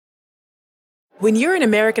When you're an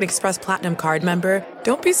American Express Platinum card member,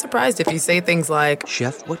 don't be surprised if you say things like,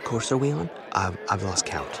 "Chef, what course are we on? I've lost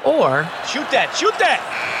count." Or, Shoot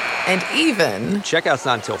that! And even, Checkout's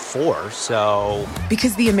not until 4, so...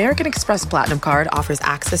 Because the American Express Platinum Card offers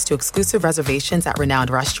access to exclusive reservations at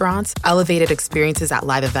renowned restaurants, elevated experiences at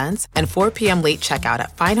live events, and 4 p.m. late checkout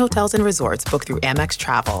at fine hotels and resorts booked through Amex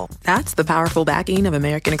Travel. That's the powerful backing of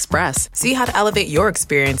American Express. See how to elevate your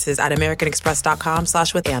experiences at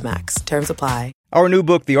americanexpress.com/withAmex. Terms apply. Our new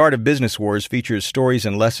book, The Art of Business Wars, features stories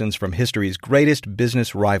and lessons from history's greatest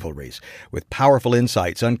business rivalries, with powerful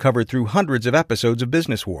insights uncovered through hundreds of episodes of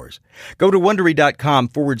Business Wars. Go to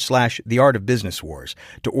Wondery.com/The Art of Business Wars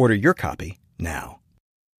to order your copy now.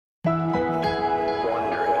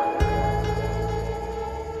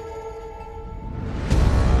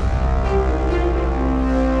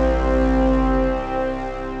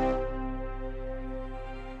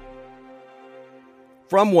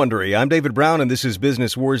 From Wondery, I'm David Brown, and this is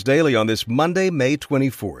Business Wars Daily on this Monday, May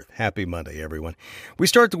 24th. Happy Monday, everyone. We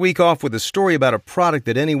start the week off with a story about a product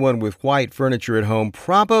that anyone with white furniture at home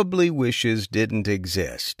probably wishes didn't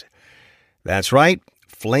exist. That's right,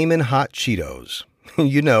 Flamin' Hot Cheetos.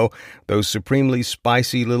 You know, those supremely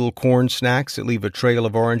spicy little corn snacks that leave a trail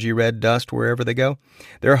of orangey red dust wherever they go.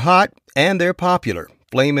 They're hot and they're popular.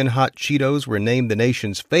 Flamin' Hot Cheetos were named the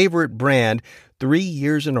nation's favorite brand 3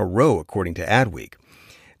 years in a row, according to Adweek.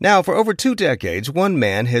 Now, for over 2 decades, one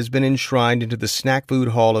man has been enshrined into the Snack Food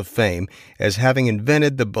Hall of Fame as having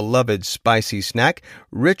invented the beloved spicy snack,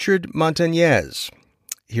 Richard Montañez.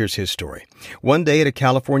 Here's his story. One day at a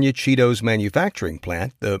California Cheetos manufacturing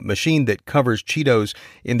plant, the machine that covers Cheetos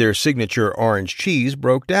in their signature orange cheese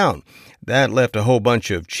broke down. That left a whole bunch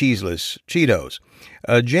of cheeseless Cheetos.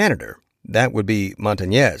 A janitor, that would be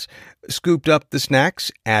Montañez, scooped up the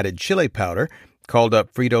snacks, added chili powder, called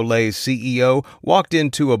up Frito-Lay's CEO, walked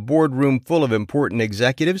into a boardroom full of important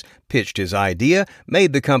executives, pitched his idea,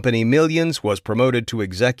 made the company millions, was promoted to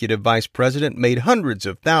executive vice president, made hundreds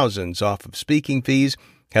of thousands off of speaking fees,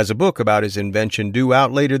 has a book about his invention due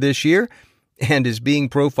out later this year, and is being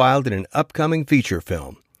profiled in an upcoming feature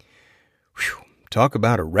film. Whew, talk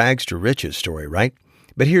about a rags to riches story, right?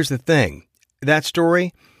 But here's the thing. That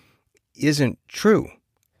story isn't true.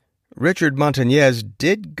 Richard Montañez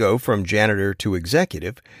did go from janitor to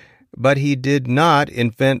executive, but he did not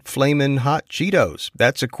invent Flamin' Hot Cheetos.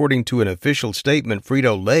 That's according to an official statement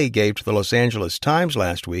Frito-Lay gave to the Los Angeles Times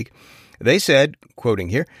last week. They said, quoting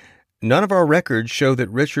here, "None of our records show that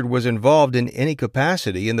Richard was involved in any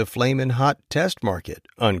capacity in the Flamin' Hot test market,"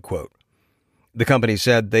 unquote. The company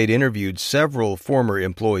said they'd interviewed several former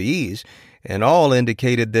employees, and all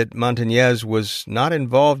indicated that Montañez was not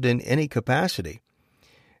involved in any capacity.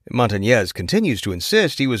 Montañez continues to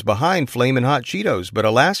insist he was behind Flamin' Hot Cheetos, but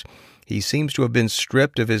alas, he seems to have been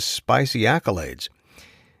stripped of his spicy accolades.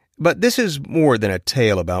 But this is more than a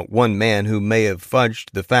tale about one man who may have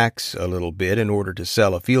fudged the facts a little bit in order to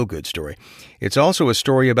sell a feel-good story. It's also a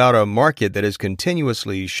story about a market that is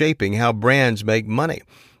continuously shaping how brands make money,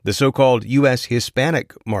 the so-called U.S.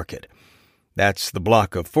 Hispanic market. That's the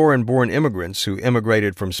block of foreign-born immigrants who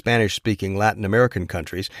immigrated from Spanish-speaking Latin American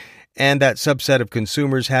countries, and that subset of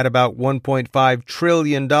consumers had about $1.5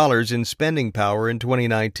 trillion in spending power in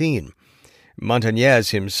 2019.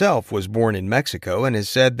 Montañez himself was born in Mexico and has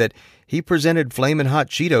said that he presented Flamin' Hot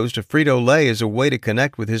Cheetos to Frito-Lay as a way to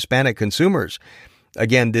connect with Hispanic consumers.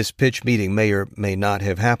 Again, this pitch meeting may or may not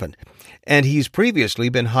have happened. And he's previously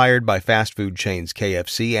been hired by fast food chains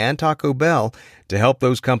KFC and Taco Bell to help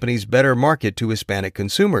those companies better market to Hispanic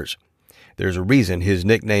consumers. There's a reason his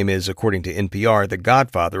nickname is, according to NPR, the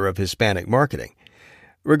godfather of Hispanic marketing.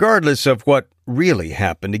 Regardless of what really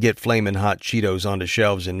happened to get Flamin' Hot Cheetos onto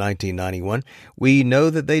shelves in 1991, we know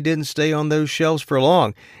that they didn't stay on those shelves for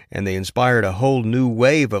long, and they inspired a whole new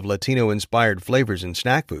wave of Latino-inspired flavors in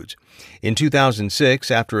snack foods. In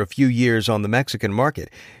 2006, after a few years on the Mexican market,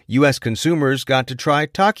 U.S. consumers got to try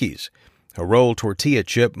Takis, a rolled tortilla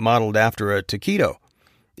chip modeled after a taquito.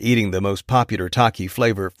 Eating the most popular Taki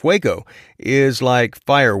flavor, Fuego, is like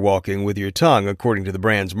firewalking with your tongue, according to the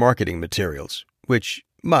brand's marketing materials, which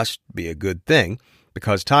must be a good thing,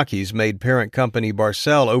 because Takis made parent company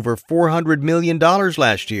Barcel over $400 million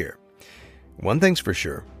last year. One thing's for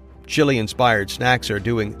sure, chili-inspired snacks are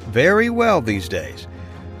doing very well these days.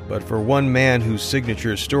 But for one man whose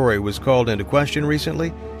signature story was called into question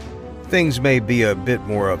recently, things may be a bit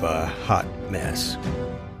more of a hot mess.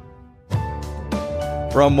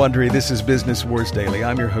 From Wondery, this is Business Wars Daily.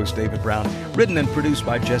 I'm your host, David Brown, written and produced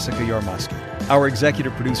by Jessica Yarmosky. Our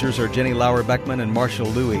executive producers are Jenny Lauer-Beckman and Marshall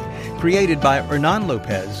Louie. Created by Hernan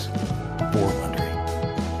Lopez for Wondery.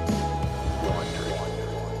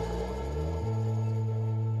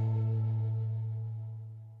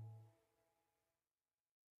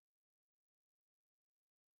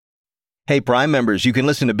 Hey, Prime members, you can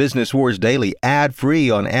listen to Business Wars Daily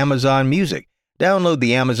ad-free on Amazon Music. Download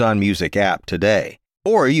the Amazon Music app today.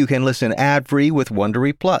 Or you can listen ad-free with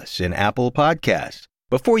Wondery Plus in Apple Podcasts.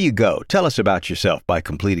 Before you go, tell us about yourself by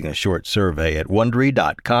completing a short survey at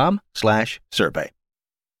Wondery.com/survey.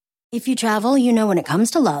 If you travel, you know when it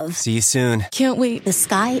comes to love. See you soon. Can't wait. The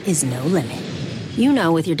sky is no limit. You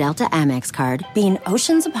know with your Delta Amex card, being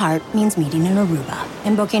oceans apart means meeting in Aruba.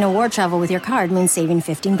 And booking award travel with your card means saving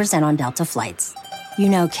 15% on Delta flights. You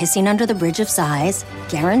know kissing under the bridge of sighs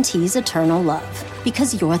guarantees eternal love.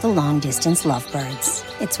 Because you're the long-distance lovebirds.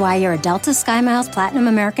 It's why you're a Delta SkyMiles Platinum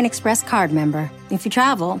American Express card member. If you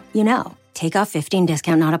travel, you know. Take off 15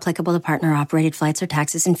 discount not applicable to partner-operated flights or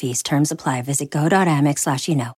taxes and fees. Terms apply. Visit go.amex/you know.